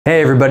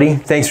Hey everybody,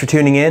 thanks for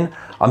tuning in.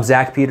 I'm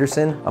Zach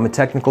Peterson. I'm a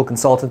technical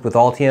consultant with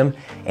Altium,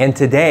 and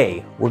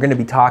today we're going to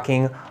be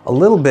talking a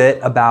little bit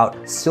about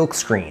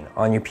Silkscreen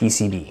on your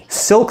PCB.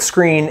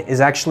 Silkscreen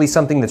is actually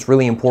something that's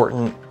really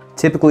important,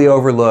 typically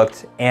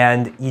overlooked,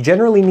 and you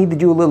generally need to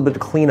do a little bit of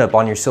cleanup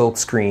on your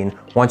Silkscreen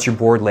once your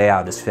board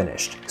layout is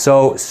finished.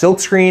 So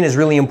Silkscreen is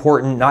really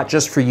important not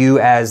just for you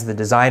as the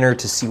designer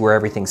to see where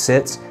everything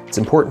sits, it's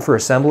important for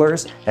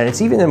assemblers, and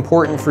it's even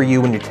important for you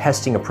when you're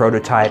testing a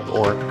prototype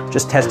or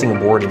just testing a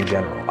board in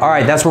general. All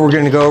right, that's what we're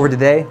going to go over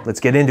today. Let's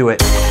get into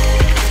it.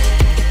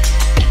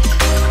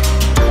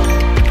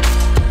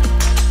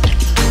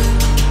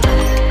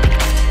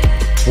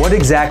 What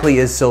exactly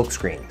is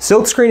Silkscreen?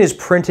 Silkscreen is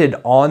printed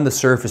on the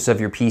surface of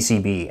your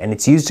PCB, and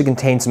it's used to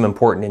contain some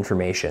important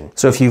information.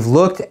 So if you've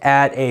looked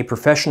at a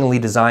professionally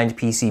designed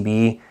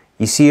PCB,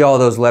 you see all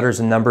those letters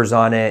and numbers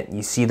on it,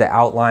 you see the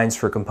outlines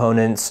for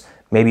components,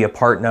 maybe a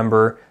part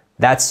number,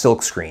 that's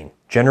Silkscreen,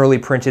 generally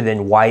printed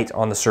in white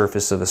on the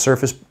surface of the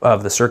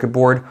circuit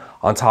board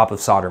on top of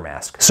solder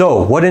mask.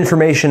 So what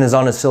information is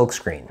on a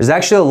Silkscreen? There's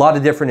actually a lot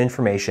of different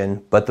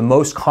information, but the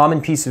most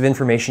common piece of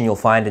information you'll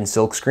find in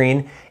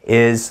Silkscreen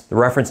is the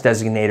reference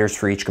designators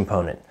for each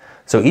component.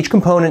 So each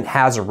component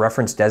has a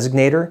reference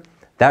designator.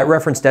 That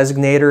reference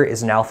designator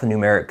is an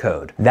alphanumeric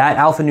code. That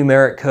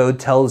alphanumeric code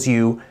tells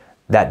you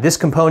that this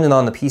component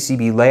on the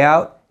PCB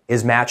layout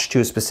is matched to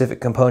a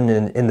specific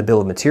component in the bill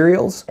of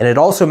materials, and it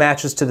also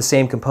matches to the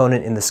same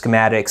component in the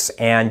schematics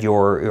and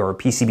your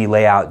PCB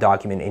layout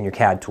document in your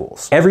CAD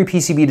tools. Every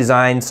PCB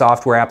design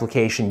software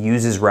application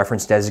uses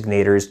reference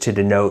designators to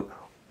denote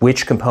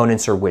which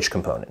components are which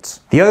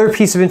components. The other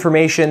piece of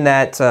information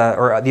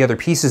or the other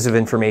pieces of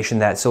information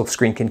that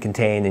Silkscreen can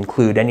contain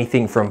include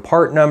anything from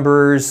part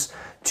numbers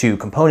to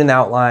component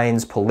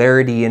outlines,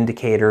 polarity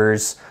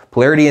indicators.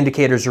 Polarity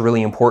indicators are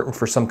really important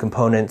for some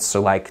components, so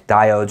like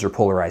diodes or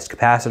polarized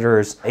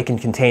capacitors. It can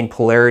contain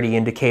polarity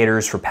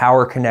indicators for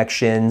power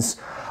connections,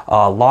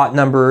 lot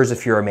numbers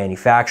if you're a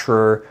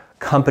manufacturer,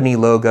 company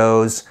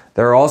logos.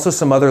 There are also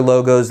some other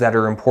logos that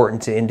are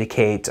important to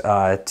indicate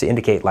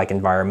like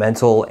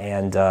environmental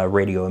and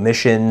radio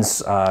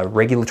emissions,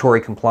 regulatory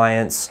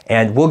compliance,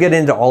 and we'll get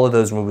into all of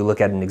those when we look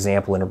at an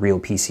example in a real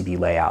PCB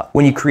layout.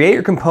 When you create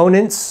your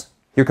components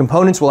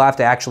will have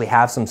to actually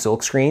have some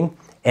Silkscreen.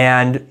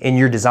 And in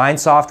your design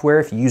software,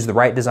 if you use the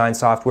right design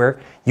software,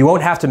 you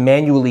won't have to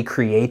manually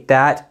create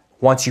that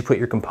once you put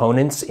your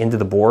components into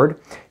the board.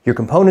 Your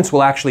components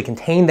will actually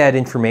contain that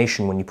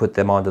information when you put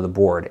them onto the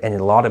board, and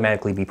it'll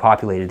automatically be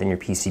populated in your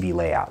PCB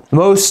layout. The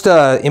most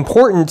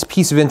important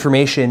piece of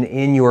information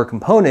in your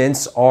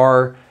components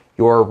are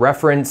your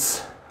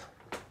reference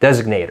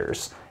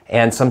designators,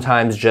 and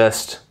sometimes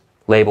just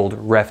labeled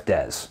ref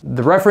des.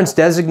 The reference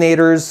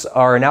designators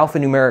are an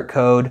alphanumeric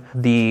code.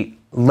 The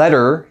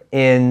letter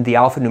in the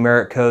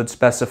alphanumeric code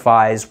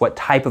specifies what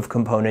type of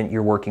component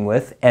you're working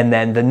with, and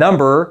then the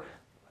number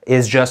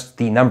is just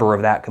the number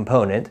of that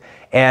component,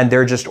 and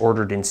they're just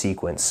ordered in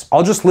sequence.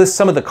 I'll just list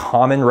some of the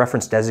common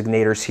reference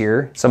designators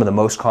here, some of the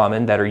most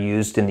common that are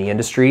used in the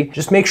industry.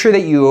 Just make sure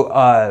that you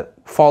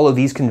follow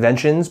these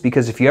conventions,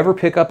 because if you ever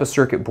pick up a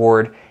circuit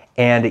board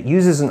and it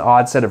uses an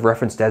odd set of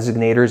reference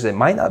designators, it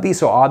might not be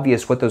so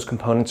obvious what those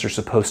components are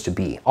supposed to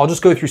be. I'll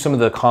just go through some of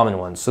the common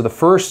ones. So the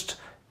first,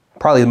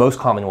 probably the most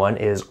common one,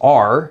 is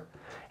R,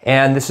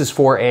 and this is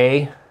for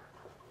a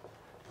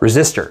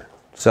resistor.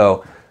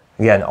 So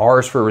again, R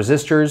is for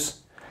resistors,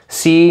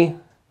 C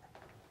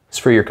is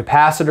for your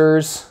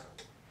capacitors,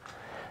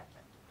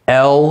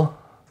 L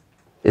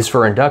is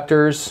for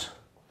inductors,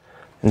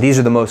 and these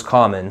are the most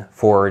common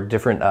for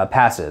different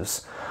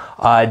passives.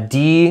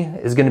 D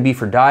is going to be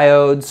for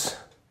diodes,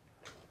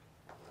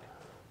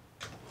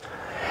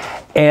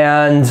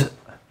 and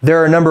there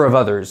are a number of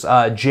others.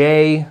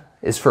 J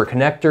is for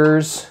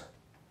connectors.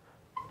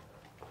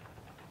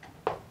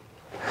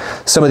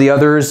 Some of the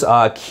others,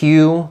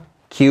 Q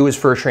is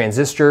for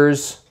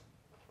transistors.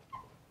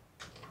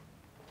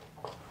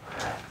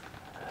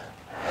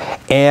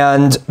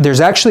 And there's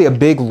actually a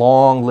big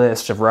long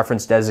list of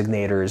reference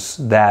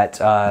designators that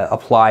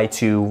apply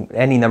to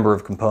any number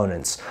of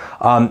components.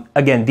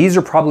 Again, these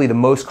are probably the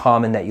most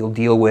common that you'll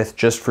deal with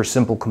just for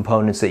simple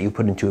components that you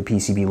put into a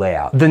PCB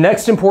layout. The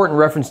next important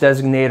reference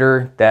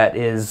designator that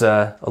is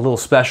a little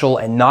special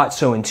and not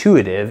so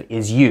intuitive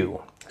is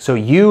U. So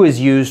U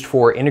is used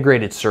for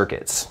integrated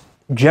circuits.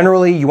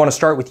 Generally, you want to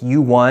start with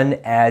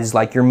U1 as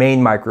like your main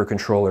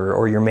microcontroller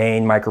or your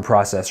main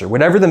microprocessor.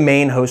 Whatever the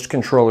main host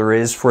controller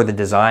is for the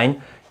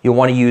design, you'll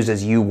want to use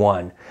as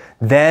U1.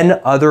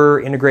 Then other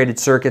integrated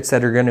circuits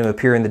that are going to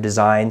appear in the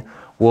design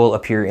will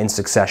appear in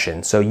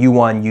succession. So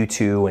U1,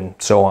 U2, and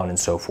so on and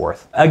so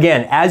forth.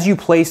 Again, as you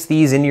place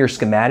these into your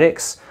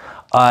schematics,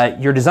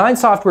 your design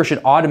software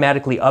should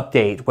automatically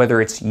update whether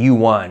it's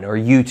U1 or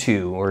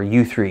U2 or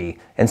U3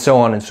 and so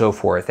on and so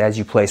forth as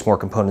you place more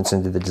components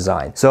into the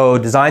design. So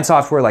design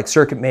software like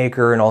Circuit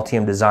Maker and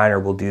Altium Designer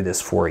will do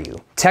this for you.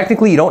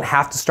 Technically, you don't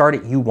have to start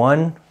at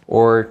U1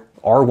 or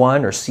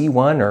R1 or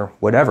C1 or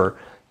whatever.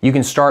 you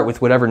can start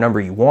with whatever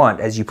number you want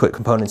as you put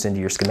components into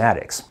your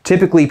schematics.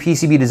 Typically,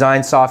 PCB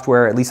design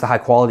software, at least the high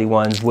quality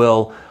ones,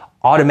 will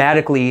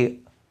automatically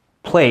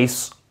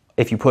place,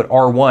 if you put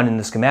R1 in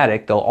the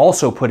schematic, they'll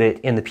also put it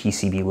in the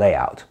PCB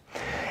layout.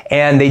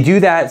 And they do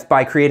that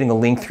by creating a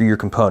link through your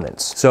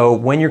components. So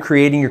when you're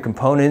creating your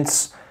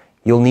components,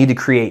 you'll need to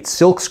create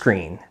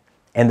Silkscreen.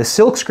 And the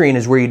Silkscreen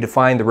is where you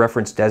define the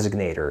reference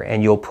designator,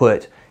 and you'll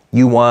put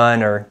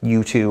U1 or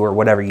U2 or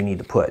whatever you need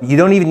to put. You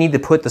don't even need to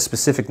put the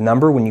specific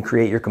number when you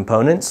create your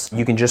components.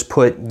 You can just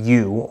put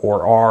U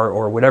or R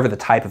or whatever the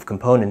type of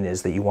component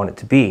is that you want it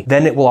to be.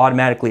 Then it will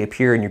automatically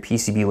appear in your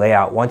PCB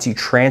layout once you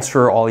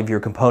transfer all of your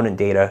component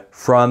data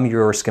from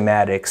your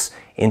schematics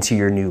into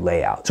your new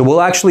layout. So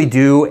we'll actually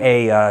do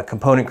a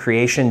component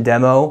creation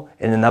demo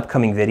in an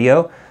upcoming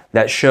video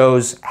that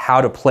shows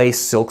how to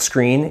place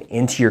Silkscreen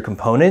into your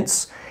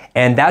components.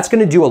 And that's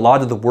going to do a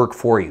lot of the work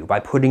for you by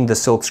putting the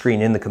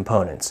Silkscreen in the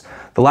components.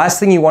 The last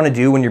thing you want to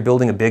do when you're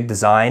building a big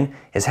design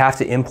is have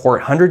to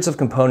import hundreds of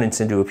components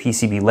into a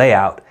PCB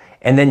layout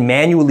and then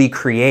manually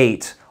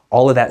create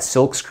all of that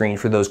Silkscreen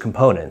for those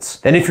components.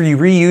 Then if you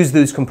reuse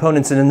those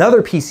components in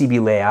another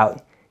PCB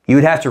layout, you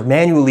would have to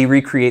manually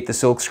recreate the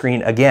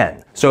Silkscreen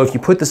again. So if you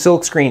put the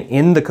Silkscreen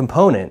in the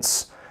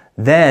components,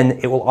 then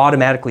it will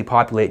automatically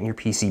populate in your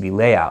PCB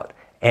layout.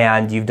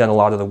 And you've done a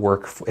lot of the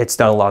work, it's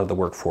done a lot of the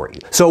work for you.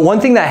 So one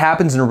thing that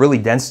happens in a really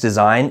dense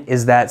design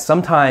is that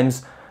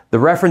sometimes the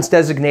reference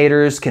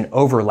designators can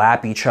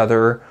overlap each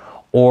other,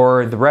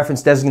 or the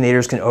reference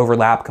designators can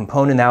overlap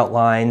component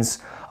outlines.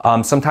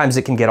 Sometimes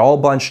it can get all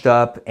bunched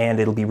up, and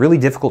it'll be really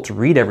difficult to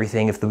read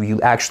everything if you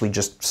actually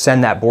just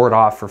send that board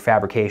off for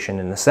fabrication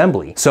and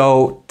assembly.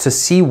 So to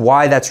see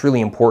why that's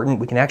really important,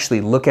 we can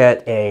actually look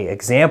at an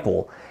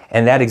example,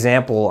 and that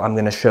example I'm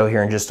going to show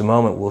here in just a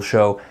moment will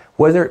show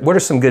what are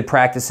some good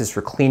practices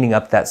for cleaning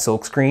up that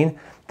Silkscreen.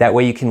 That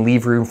way you can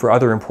leave room for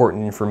other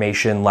important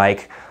information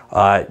like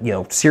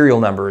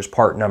serial numbers,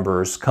 part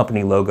numbers,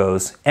 company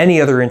logos,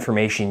 any other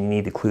information you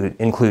need to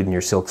include in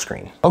your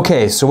Silkscreen.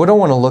 Okay, so what I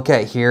want to look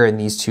at here in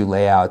these two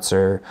layouts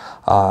are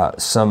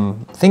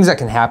some things that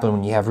can happen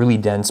when you have really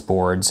dense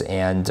boards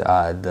and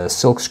the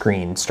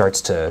Silkscreen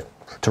starts to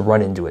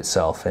run into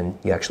itself and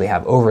you actually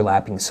have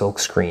overlapping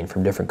Silkscreen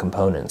from different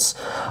components.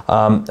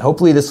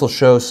 Hopefully this will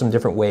show some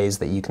different ways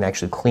that you can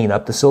actually clean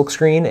up the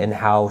Silkscreen and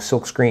how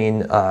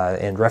Silkscreen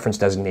and reference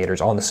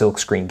designators on the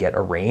Silkscreen get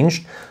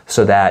arranged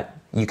so that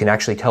you can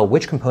actually tell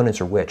which components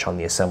are which on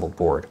the assembled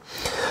board.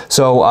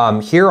 So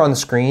here on the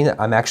screen,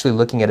 I'm actually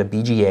looking at a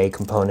BGA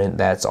component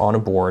that's on a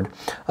board.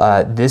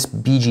 This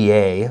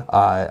BGA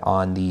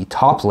on the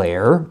top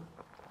layer,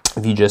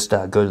 if you just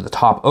go to the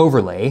top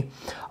overlay,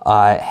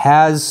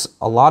 has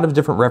a lot of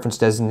different reference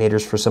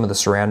designators for some of the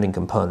surrounding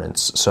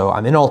components. So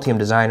I'm in Altium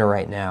Designer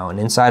right now, and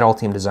inside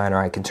Altium Designer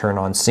I can turn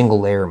on single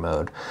layer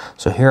mode.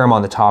 So here I'm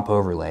on the top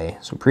overlay.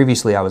 So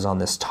previously I was on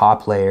this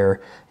top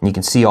layer, and you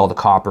can see all the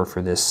copper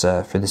for this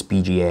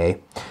BGA.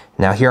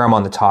 Now here I'm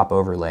on the top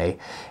overlay,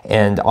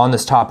 and on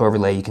this top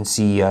overlay you can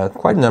see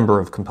quite a number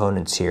of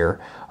components here.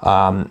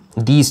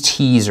 These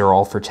T's are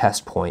all for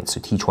test points,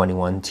 so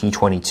T21,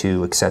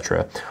 T22,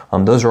 etc.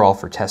 Those are all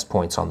for test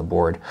points on the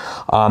board.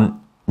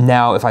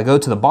 Now if I go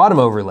to the bottom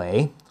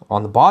overlay,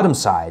 on the bottom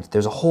side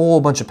there's a whole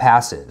bunch of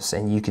passives,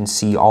 and you can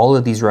see all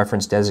of these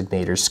reference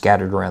designators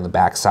scattered around the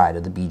back side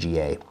of the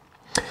BGA.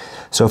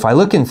 So if I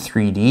look in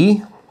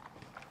 3D,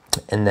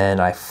 and then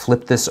I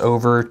flip this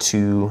over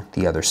to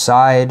the other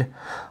side,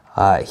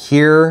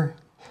 here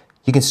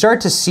you can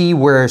start to see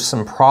where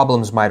some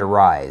problems might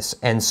arise.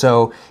 And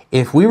so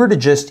if we were to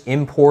just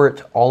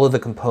import all of the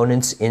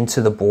components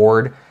into the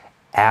board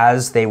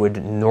as they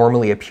would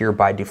normally appear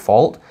by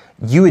default,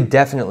 you would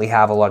definitely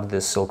have a lot of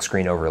this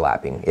Silkscreen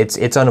overlapping.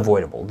 It's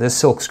unavoidable.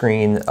 This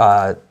Silkscreen,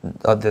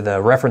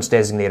 the reference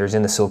designators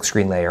in the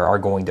Silkscreen layer are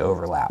going to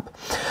overlap.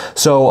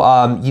 So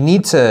you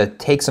need to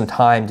take some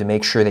time to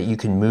make sure that you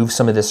can move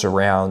some of this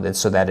around, and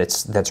so that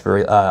that's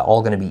very,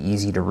 all going to be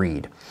easy to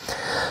read.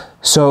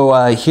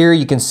 So here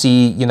you can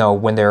see,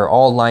 when they're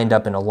all lined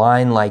up in a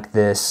line like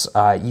this,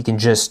 you can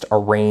just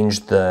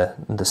arrange the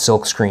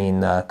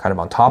Silkscreen kind of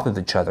on top of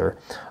each other.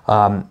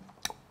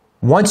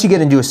 Once you get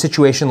into a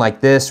situation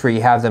like this where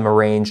you have them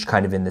arranged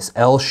kind of in this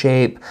L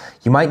shape,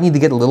 you might need to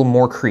get a little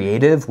more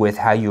creative with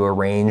how you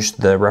arrange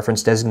the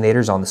reference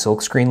designators on the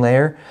Silkscreen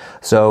layer.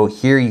 So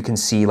here you can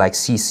see like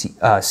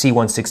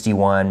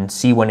C161,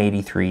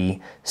 C183,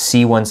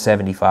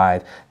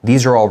 C175.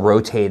 These are all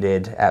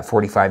rotated at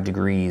 45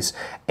 degrees,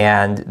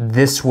 and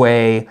this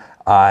way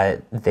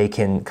they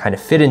can kind of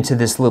fit into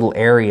this little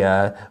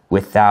area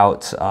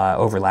without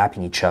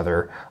overlapping each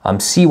other.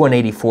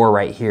 C184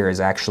 right here is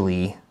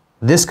actually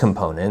this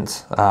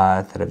component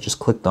that I've just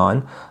clicked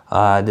on.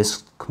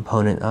 This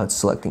component, it's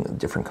selecting a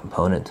different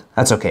component.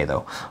 That's okay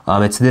though.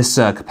 It's this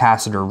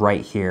capacitor right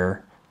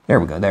here. There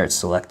we go, there it's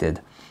selected.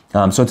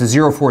 So it's a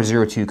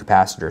 0402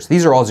 capacitor. So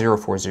these are all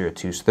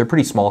 0402, so they're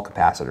pretty small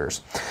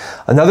capacitors.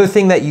 Another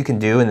thing that you can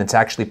do, and it's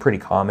actually pretty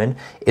common,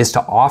 is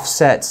to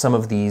offset some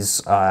of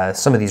these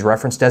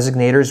reference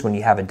designators when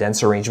you have a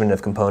dense arrangement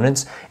of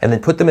components, and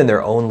then put them in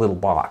their own little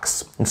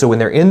box. And so when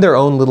they're in their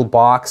own little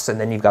box, and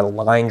then you've got a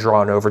line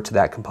drawn over to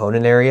that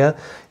component area,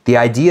 the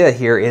idea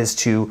here is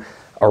to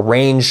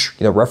arrange,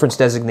 reference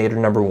designator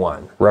number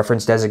 1,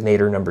 reference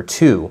designator number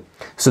 2,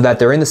 so that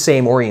they're in the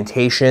same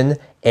orientation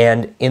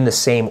and in the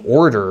same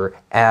order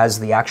as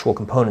the actual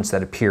components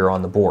that appear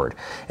on the board.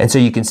 And so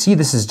you can see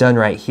this is done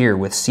right here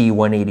with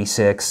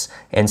C186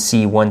 and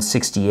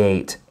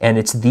C168, and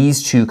it's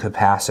these two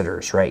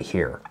capacitors right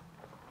here.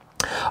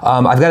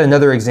 I've got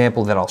another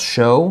example that I'll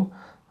show.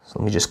 So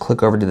let me just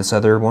click over to this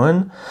other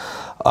one.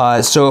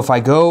 So if I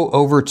go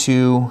over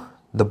to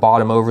the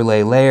bottom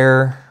overlay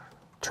layer,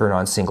 turn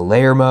on single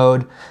layer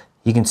mode,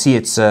 you can see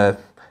it's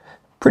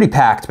pretty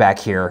packed back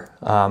here.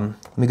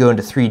 Let me go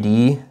into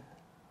 3D.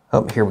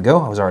 Oh, here we go.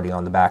 I was already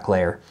on the back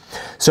layer.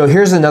 So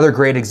here's another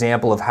great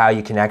example of how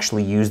you can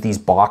actually use these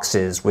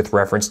boxes with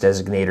reference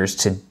designators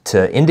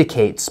to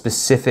indicate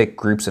specific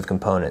groups of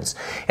components.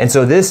 And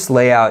so this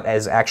layout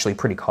is actually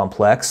pretty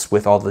complex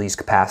with all of these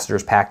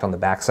capacitors packed on the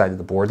back side of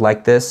the board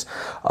like this.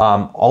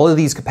 All of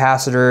these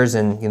capacitors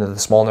and the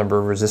small number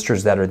of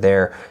resistors that are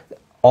there,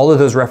 all of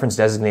those reference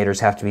designators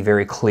have to be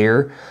very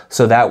clear,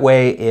 so that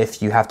way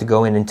if you have to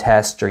go in and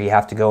test, or you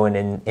have to go in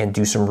and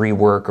do some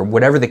rework, or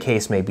whatever the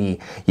case may be,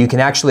 you can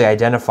actually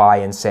identify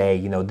and say,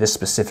 this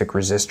specific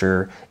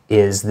resistor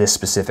is this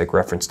specific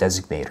reference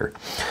designator.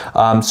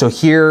 So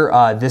here,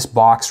 this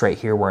box right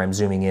here where I'm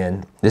zooming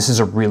in, this is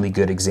a really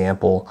good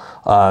example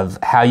of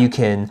how you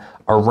can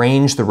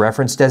arrange the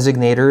reference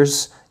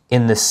designators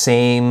in the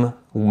same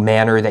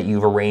manner that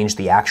you've arranged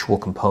the actual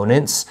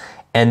components,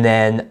 and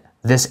then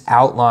this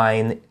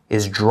outline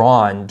is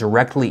drawn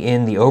directly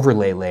in the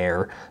overlay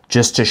layer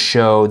just to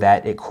show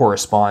that it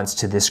corresponds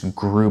to this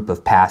group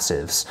of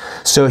passives.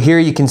 So here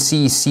you can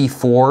see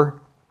C4,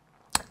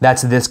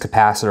 that's this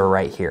capacitor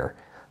right here.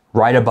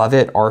 Right above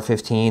it,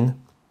 R15,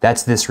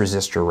 that's this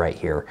resistor right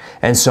here,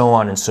 and so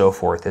on and so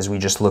forth as we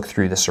just look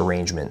through this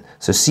arrangement.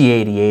 So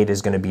C88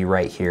 is going to be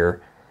right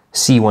here,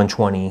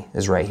 C120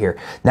 is right here.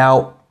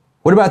 Now,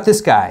 what about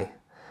this guy?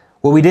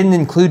 Well, we didn't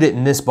include it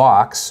in this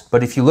box,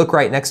 but if you look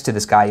right next to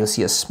this guy, you'll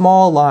see a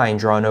small line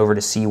drawn over to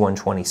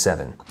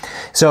C127.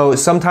 So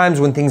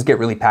sometimes when things get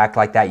really packed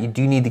like that, you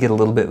do need to get a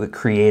little bit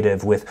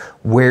creative with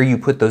where you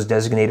put those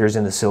designators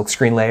in the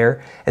Silkscreen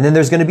layer. And then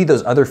there's going to be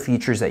those other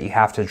features that you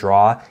have to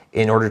draw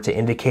in order to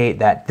indicate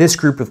that this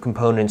group of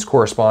components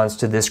corresponds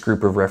to this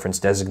group of reference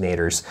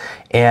designators.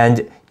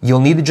 And you'll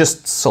need to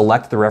just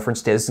select the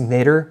reference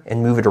designator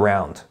and move it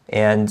around.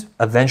 And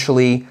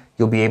eventually,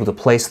 you'll be able to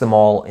place them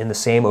all in the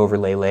same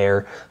overlay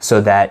layer so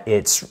that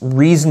it's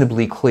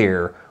reasonably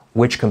clear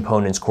which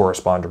components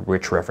correspond to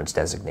which reference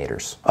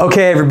designators.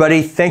 Okay,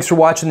 everybody, thanks for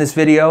watching this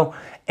video.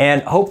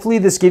 And hopefully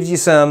this gives you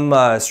some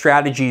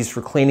strategies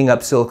for cleaning up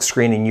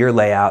Silkscreen in your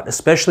layout,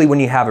 especially when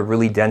you have a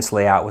really dense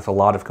layout with a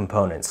lot of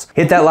components.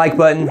 Hit that like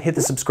button, hit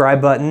the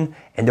subscribe button,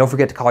 and don't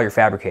forget to call your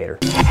fabricator.